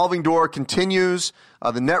the revolving door continues.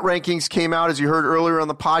 The net rankings came out, as you heard earlier on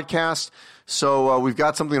the podcast. So we've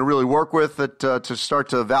got something to really work with to start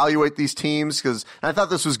to evaluate these teams. Because I thought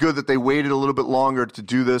this was good that they waited a little bit longer to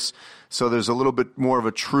do this, so there's a little bit more of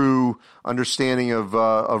a true understanding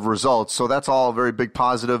of results. So that's all a very big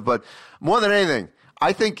positive. But more than anything,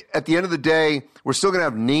 I think at the end of the day, we're still going to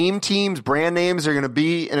have name teams, brand names are going to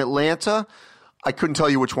be in Atlanta. I couldn't tell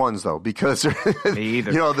you which ones, though, because Me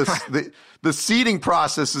either. The seeding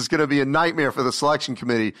process is going to be a nightmare for the selection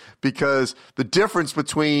committee because the difference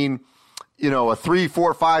between a 3,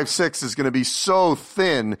 4, 5, 6 is going to be so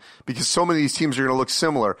thin because so many of these teams are going to look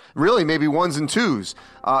similar. Really, maybe 1s and 2s.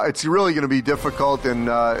 It's really going to be difficult, and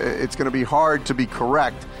it's going to be hard to be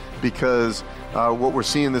correct because what we're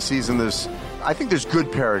seeing this season, I think there's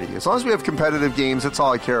good parity. As long as we have competitive games, that's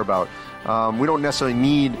all I care about. We don't necessarily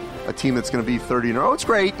need a team that's going to be 30 in a row. It's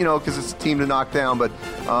great, because it's a team to knock down, but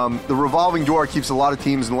the revolving door keeps a lot of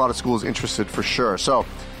teams and a lot of schools interested for sure. So,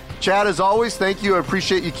 Chad, as always, thank you. I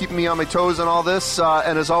appreciate you keeping me on my toes on all this.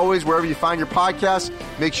 And as always, wherever you find your podcast,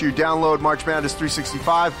 make sure you download March Madness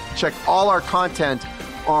 365. Check all our content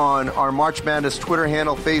on our March Madness Twitter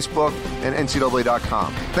handle, Facebook, and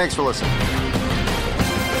NCAA.com. Thanks for listening.